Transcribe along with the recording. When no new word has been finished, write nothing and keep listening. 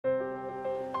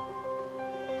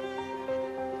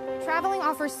Traveling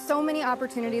offers so many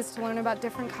opportunities to learn about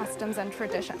different customs and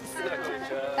traditions.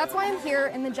 That's why I'm here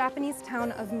in the Japanese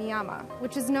town of Miyama,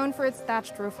 which is known for its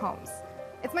thatched roof homes.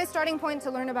 It's my starting point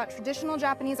to learn about traditional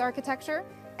Japanese architecture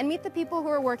and meet the people who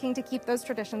are working to keep those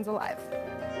traditions alive.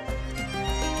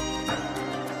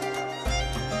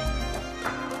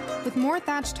 With more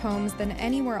thatched homes than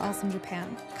anywhere else in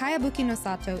Japan, Kayabuki no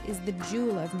Sato is the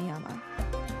jewel of Miyama.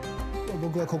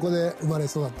 僕はここで生まれ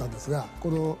育ったんですが、こ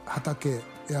の畑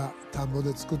や田んぼ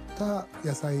で作った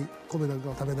野菜、米なんか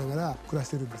を食べながら暮らし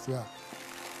ているんですが、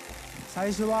最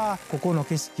初はここの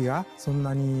景色がそん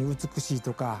なに美しい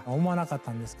とか思わなかっ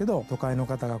たんですけど、都会の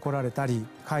方が来られたり、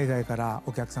海外から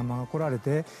お客様が来られ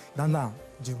て、だんだん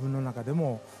自分の中で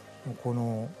もこ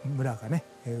の村がね、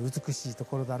美しいと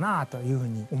ころだなというふう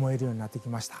に思えるようになってき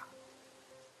ました。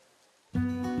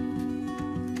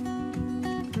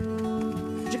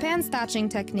Japan's thatching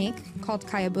technique, called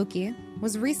kayabuki,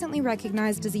 was recently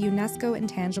recognized as a UNESCO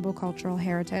intangible cultural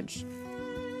heritage.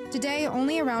 Today,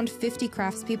 only around 50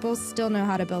 craftspeople still know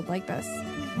how to build like this.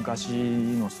 昔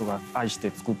の人が愛し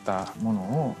て作ったもの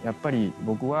をやっぱり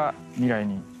僕は未来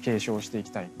に継承してい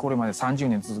きたい。これまで30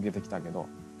年続けてきたけど、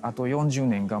あと40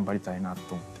年頑張りたいな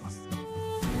と思ってます。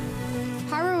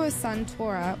Haruo's son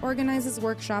Tora organizes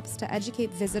workshops to educate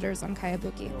visitors on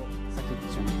kayabuki.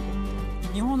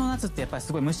 日本の夏ってやっぱり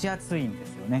すごい蒸し暑いんで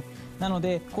すよね。なの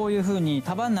でこういうふうに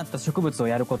束になった植物を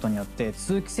やることによって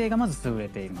通気性がまず優れ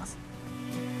ています。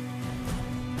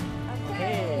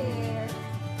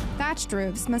Thatched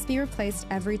roofs must be replaced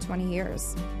every 20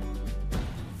 years.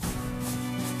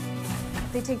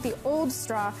 They take the old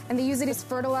straw and they use it as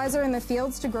fertilizer in the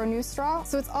fields to grow new straw,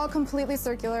 so it's all completely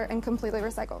circular and completely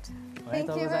recycled.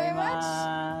 Thank you very much.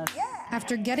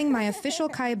 After getting my official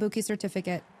Kayabuki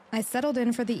certificate, I settled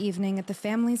in for the evening at the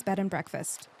family's bed and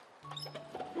breakfast.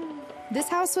 This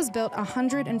house was built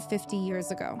 150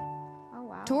 years ago. Oh,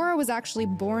 wow. Tora was actually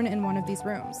born in one of these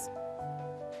rooms.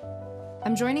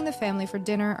 I'm joining the family for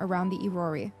dinner around the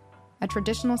irori, a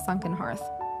traditional sunken hearth.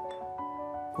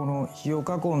 この火を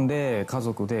囲んで家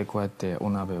族でこうやってお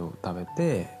鍋を食べ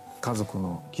て家族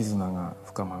の絆が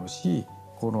深まるし、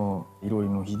このいろり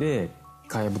の火で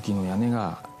かやぶきの屋根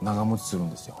が長持ちするん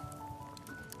ですよ。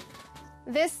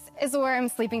This is where I'm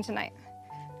sleeping tonight.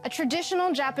 A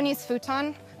traditional Japanese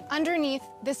futon underneath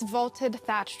this vaulted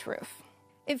thatched roof.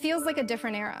 It feels like a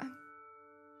different era.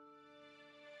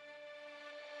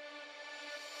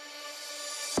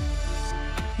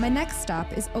 My next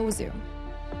stop is Ozu.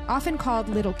 Often called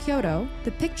Little Kyoto,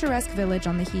 the picturesque village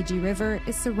on the Hiji River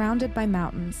is surrounded by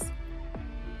mountains.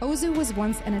 Ozu was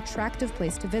once an attractive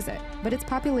place to visit, but its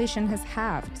population has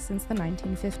halved since the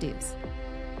 1950s.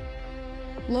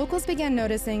 Locals began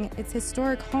noticing its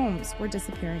historic homes were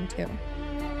disappearing too.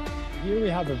 Here we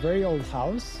have a very old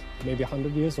house, maybe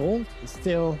 100 years old,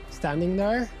 still standing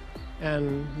there.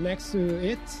 And next to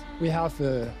it, we have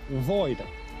a void.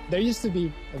 There used to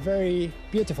be a very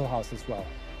beautiful house as well,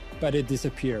 but it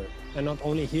disappeared. And not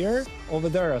only here, over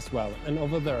there as well, and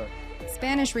over there.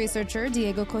 Spanish researcher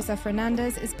Diego Cosa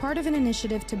Fernandez is part of an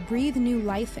initiative to breathe new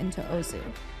life into Ozu.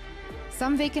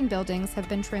 Some vacant buildings have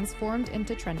been transformed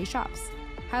into trendy shops,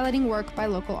 highlighting work by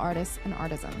local artists and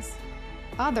artisans.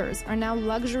 Others are now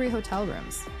luxury hotel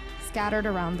rooms, scattered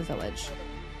around the village.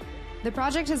 The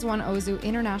project has won Ozu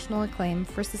international acclaim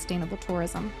for sustainable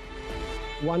tourism.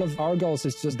 One of our goals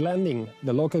is just blending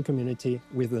the local community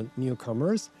with the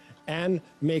newcomers and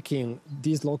making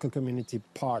this local community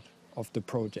part of the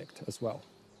project as well.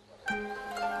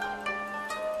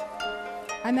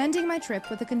 I'm ending my trip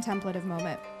with a contemplative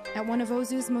moment at one of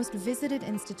Ozu's most visited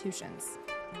institutions.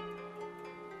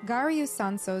 Garyu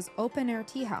Sanso's open-air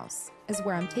tea house is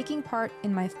where I'm taking part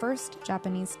in my first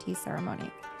Japanese tea ceremony.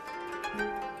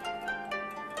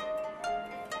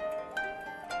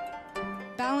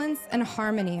 Balance and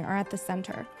harmony are at the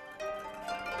center.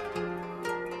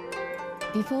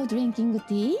 Before drinking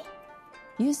tea,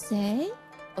 you say,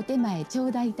 お手前頂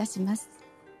戴いたします。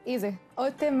Easy. お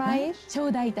手前頂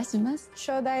戴いたします。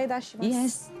頂戴いたします。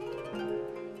Yes.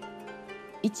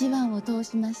 一番を通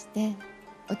しまして、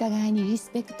お互いにリス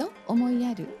ペクト、思い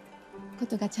やるこ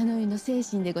とが茶の湯の精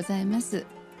神でございます。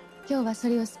今日はそ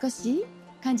れを少し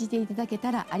感じていただけ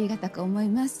たらありがたく思い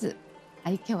ます。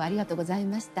はい、今日はありがとうござい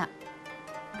ました。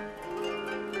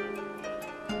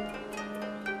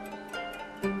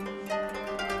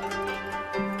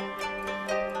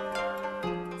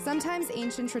Sometimes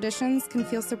ancient traditions can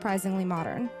feel surprisingly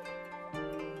modern.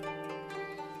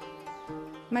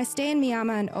 My stay in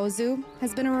Miyama and Ozu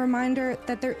has been a reminder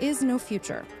that there is no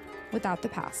future without the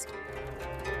past.